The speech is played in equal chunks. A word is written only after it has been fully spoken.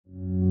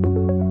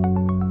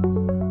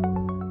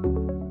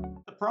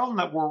problem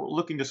that we're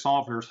looking to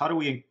solve here is how do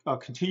we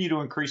continue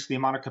to increase the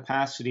amount of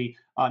capacity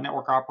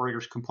network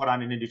operators can put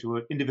on an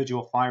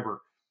individual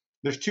fiber.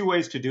 There's two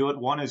ways to do it.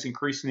 One is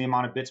increasing the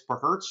amount of bits per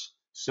hertz,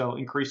 so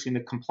increasing the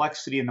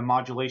complexity and the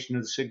modulation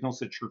of the signals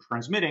that you're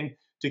transmitting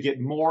to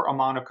get more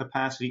amount of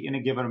capacity in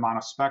a given amount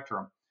of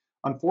spectrum.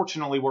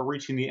 Unfortunately, we're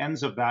reaching the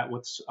ends of that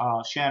with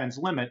Shannon's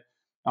limit,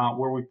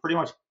 where we pretty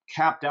much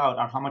capped out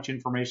on how much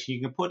information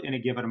you can put in a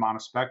given amount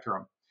of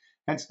spectrum.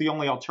 Hence, the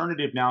only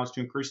alternative now is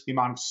to increase the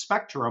amount of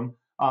spectrum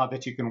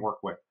that you can work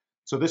with.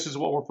 So this is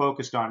what we're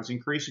focused on, is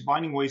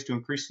finding ways to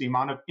increase the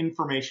amount of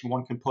information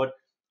one can put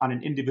on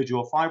an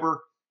individual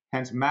fiber,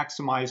 hence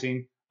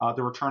maximizing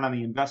the return on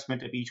the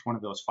investment of each one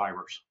of those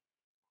fibers.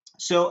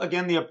 So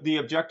again, the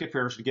objective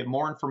here is to get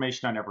more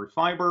information on every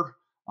fiber,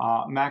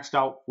 maxed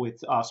out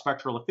with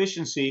spectral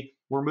efficiency.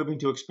 We're moving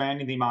to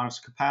expanding the amount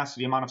of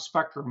capacity, amount of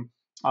spectrum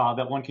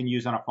that one can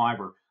use on a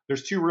fiber.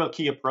 There's two real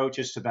key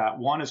approaches to that.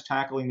 One is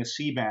tackling the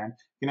C-band.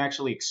 You can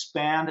actually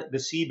expand the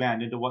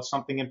C-band into what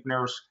something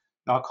Infinera is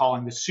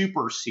calling the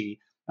super C,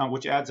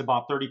 which adds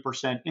about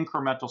 30%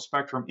 incremental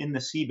spectrum in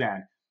the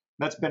C-band.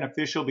 That's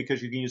beneficial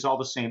because you can use all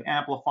the same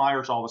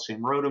amplifiers, all the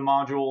same ROTA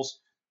modules,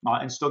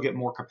 and still get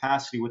more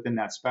capacity within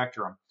that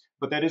spectrum.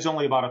 But that is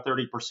only about a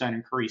 30%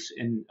 increase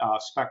in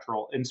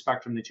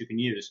spectrum that you can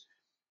use.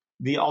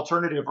 The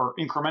alternative or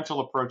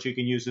incremental approach you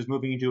can use is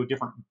moving into a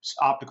different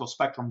optical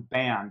spectrum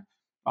band.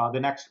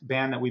 The next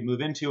band that we move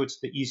into, it's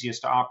the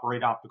easiest to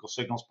operate. Optical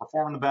signals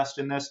perform the best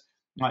in this,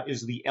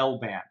 is the L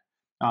band.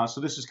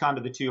 So this is kind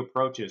of the two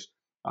approaches,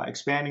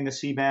 expanding the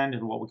C band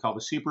and what we call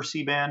the super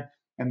C band,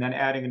 and then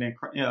adding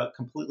a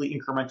completely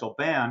incremental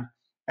band.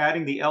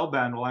 Adding the L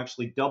band will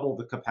actually double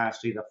the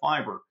capacity of the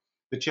fiber.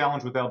 The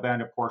challenge with L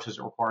band, of course, is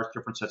it requires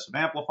different sets of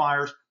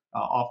amplifiers,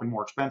 often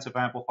more expensive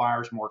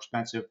amplifiers, more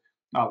expensive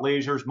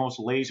lasers. Most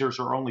lasers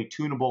are only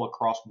tunable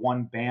across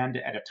one band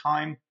at a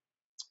time.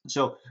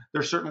 So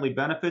there's certainly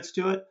benefits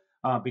to it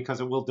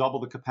because it will double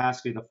the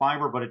capacity of the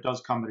fiber, but it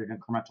does come at an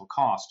incremental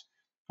cost,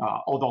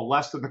 although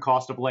less than the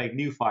cost of laying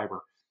new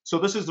fiber. So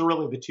this is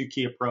really the two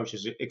key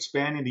approaches,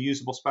 expanding the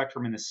usable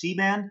spectrum in the C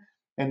band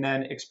and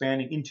then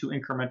expanding into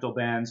incremental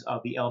bands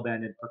of the L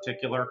band in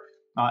particular.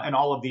 And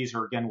all of these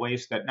are, again,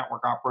 ways that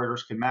network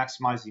operators can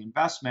maximize the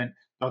investment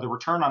or the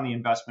return on the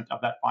investment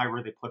of that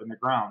fiber they put in the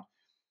ground.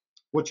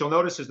 What you'll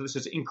notice is this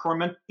is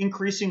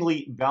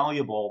increasingly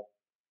valuable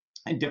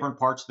in different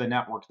parts of the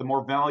network. The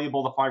more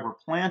valuable the fiber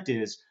plant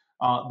is,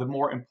 the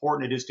more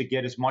important it is to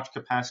get as much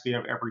capacity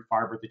out of every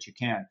fiber that you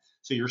can.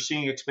 So you're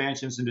seeing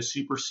expansions into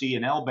Super C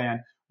and L band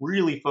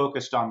really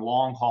focused on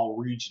long-haul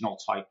regional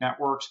type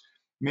networks,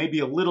 maybe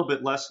a little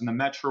bit less in the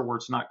metro where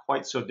it's not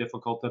quite so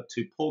difficult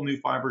to pull new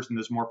fibers and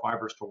there's more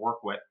fibers to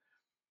work with.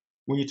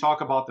 When you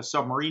talk about the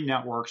submarine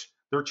networks,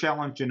 they're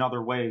challenged in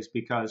other ways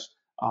because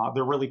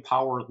they're really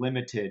power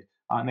limited.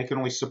 And they can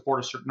only support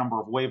a certain number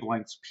of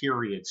wavelengths,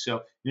 period.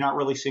 So you're not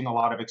really seeing a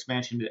lot of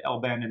expansion to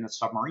L-band in the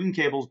submarine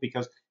cables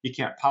because you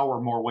can't power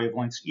more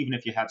wavelengths even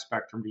if you had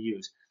spectrum to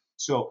use.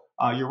 So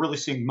you're really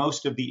seeing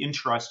most of the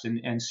interest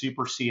in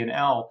Super C and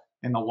L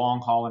in the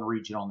long haul and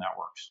regional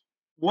networks.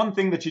 One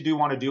thing that you do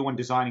want to do when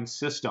designing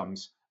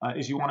systems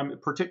is you want to,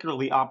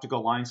 particularly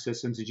optical line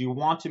systems, is you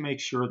want to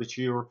make sure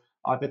that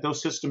that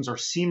those systems are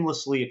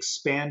seamlessly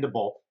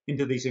expandable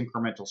into these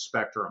incremental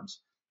spectrums.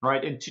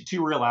 Right, and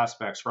two real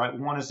aspects, right?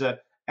 One is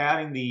that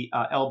adding the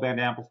L-band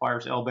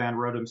amplifiers, L-band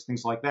ROTAMs,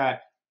 things like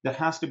that, that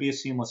has to be a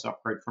seamless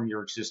upgrade from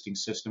your existing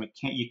system. It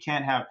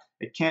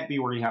can't be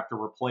where you have to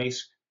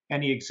replace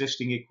any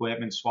existing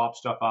equipment, swap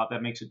stuff out.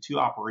 That makes it too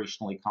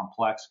operationally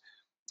complex.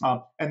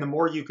 And the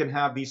more you can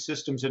have these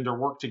systems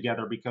interwork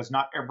together, because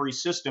not every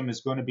system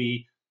is going to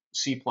be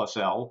C plus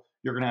L.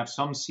 You're going to have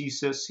some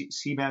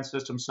C-band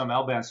systems, some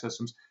L-band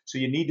systems. So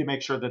you need to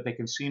make sure that they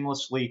can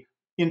seamlessly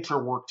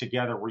interwork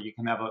together, where you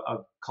can have a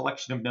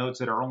collection of nodes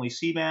that are only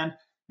C-band,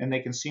 and they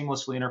can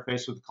seamlessly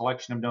interface with a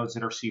collection of nodes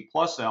that are C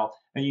plus L,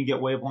 and you can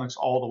get wavelengths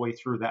all the way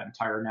through that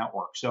entire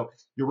network. So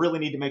you really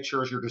need to make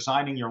sure as you're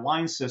designing your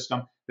line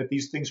system that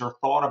these things are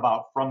thought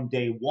about from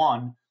day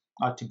one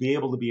to be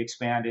able to be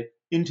expanded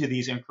into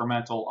these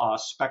incremental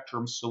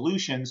spectrum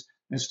solutions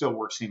and still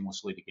work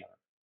seamlessly together.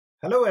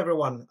 Hello,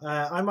 everyone.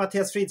 I'm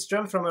Mattias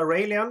Fridström from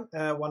Arelion,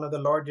 one of the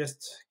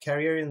largest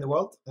carrier in the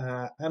world.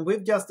 And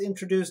we've just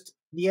introduced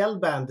the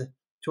L-band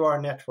to our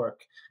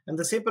network. And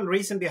the simple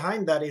reason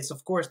behind that is,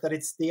 of course, that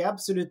it's the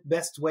absolute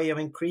best way of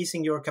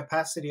increasing your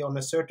capacity on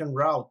a certain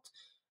route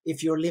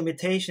if your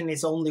limitation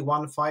is only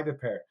one fiber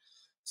pair.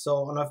 So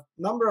on a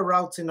number of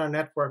routes in our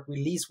network,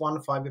 we lease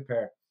one fiber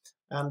pair.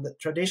 And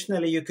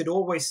traditionally, you could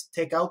always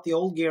take out the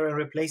old gear and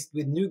replace it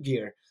with new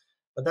gear.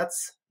 But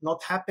that's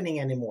not happening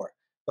anymore.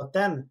 But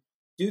then,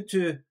 due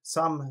to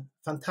some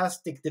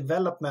fantastic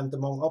development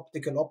among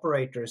optical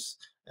operators,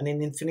 and in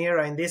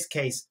Infinera in this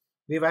case,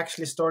 we've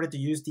actually started to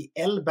use the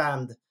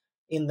L-band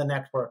in the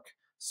network.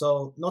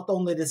 So not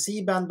only the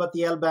C-band, but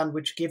the L-band,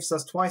 which gives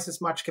us twice as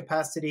much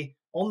capacity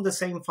on the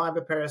same fiber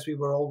pair as we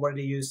were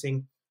already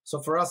using. So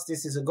for us,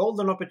 this is a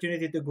golden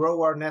opportunity to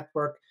grow our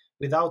network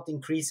without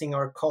increasing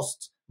our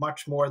costs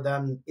much more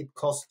than it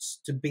costs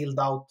to build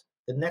out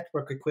the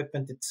network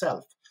equipment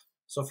itself.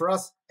 So for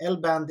us,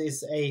 L-band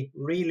is a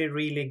really,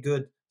 really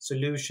good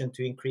solution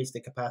to increase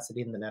the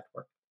capacity in the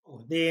network.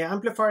 The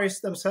amplifiers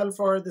themselves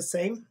are the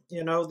same.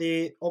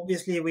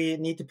 Obviously we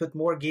need to put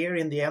more gear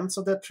in the ends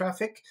of the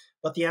traffic,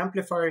 but the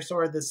amplifiers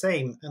are the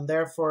same, and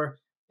therefore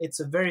it's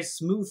a very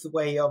smooth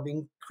way of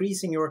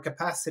increasing your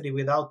capacity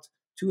without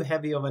too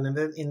heavy of an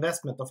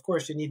investment. Of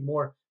course, you need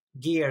more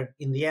gear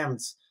in the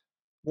ends,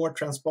 more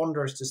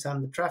transponders to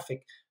send the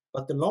traffic,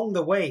 but along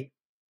the way,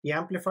 the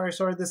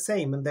amplifiers are the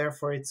same, and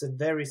therefore it's a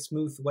very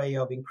smooth way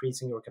of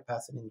increasing your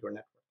capacity in your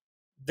network.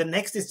 The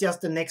next is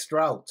just the next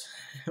route.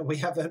 We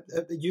have a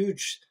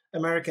huge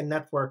American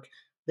network.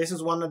 This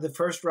is one of the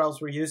first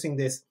routes we're using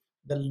this.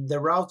 The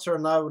routes are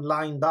now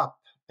lined up,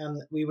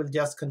 and we will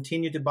just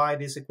continue to buy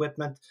this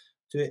equipment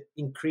to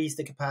increase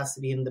the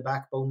capacity in the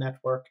backbone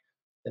network.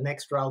 The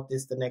next route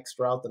is the next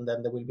route, and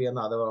then there will be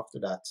another after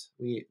that.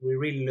 We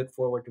really look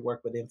forward to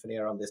work with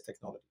Infinera on this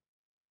technology.